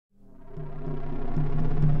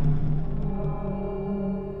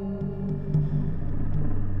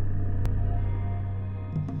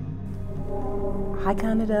Hi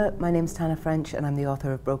Canada, my name's Tana and I'm the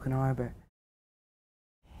author of Broken Harbour.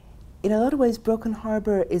 In a lot of ways, Broken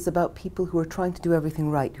Harbour is about people who are trying to do everything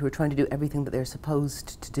right, who are trying to do everything that they're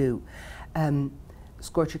supposed to do.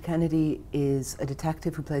 Scorcher Kennedy is a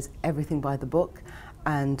detective who plays everything by the book,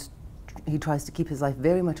 and he tries to keep his life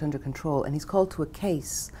very much under control, and he's called to a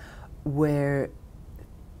case that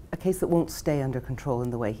won't stay under control in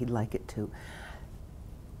the way he'd like it to.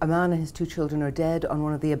 A man and his 2 children are dead on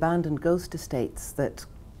one of the abandoned ghost estates that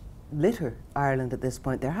litter Ireland at this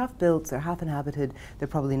point. They're half built, they're half inhabited, they're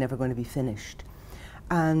probably never going to be finished.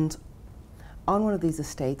 And on one of these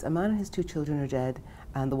estates, a man and his 2 children are dead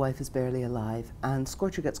and the wife is barely alive, and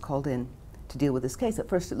Scorcher gets called in to deal with this case. At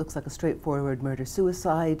first it looks like a straightforward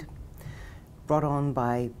murder-suicide brought on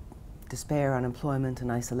by despair, unemployment and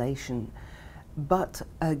isolation. But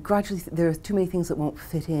gradually there are too many things that won't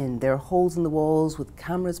fit in. There are holes in the walls with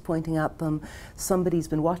cameras pointing at them. Somebody's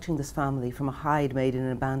been watching this family from a hide made in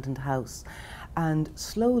an abandoned house. And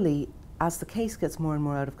slowly, as the case gets more and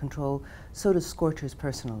more out of control, so does Scorcher's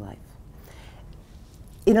personal life.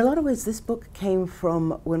 In a lot of ways, this book came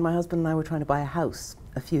from when my husband and I were trying to buy a house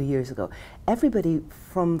a few years ago. Everybody,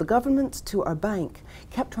 from the government to our bank,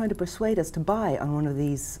 kept trying to persuade us to buy on one of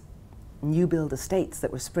these new build estates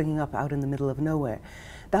that were springing up out in the middle of nowhere.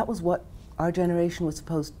 That was what our generation was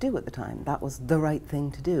supposed to do at the time. That was the right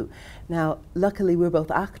thing to do. Now, luckily we're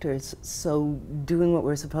both actors, so doing what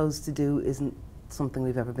we're supposed to do isn't something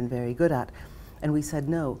we've ever been very good at. And we said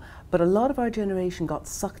no. But a lot of our generation got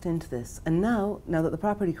sucked into this, and now that the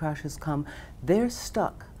property crash has come, they're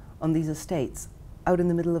stuck on these estates out in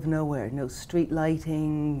the middle of nowhere. No street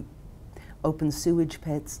lighting, open sewage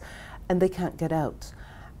pits, and they can't get out.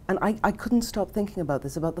 And I couldn't stop thinking about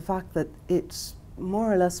this, about the fact that it's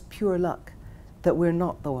more or less pure luck that we're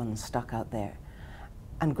not the ones stuck out there.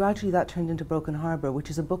 And gradually that turned into Broken Harbour, which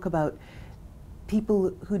is a book about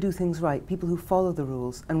people who do things right, people who follow the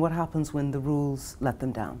rules, and what happens when the rules let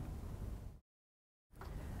them down.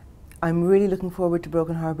 I'm really looking forward to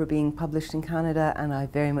Broken Harbour being published in Canada, and I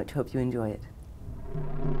very much hope you enjoy it.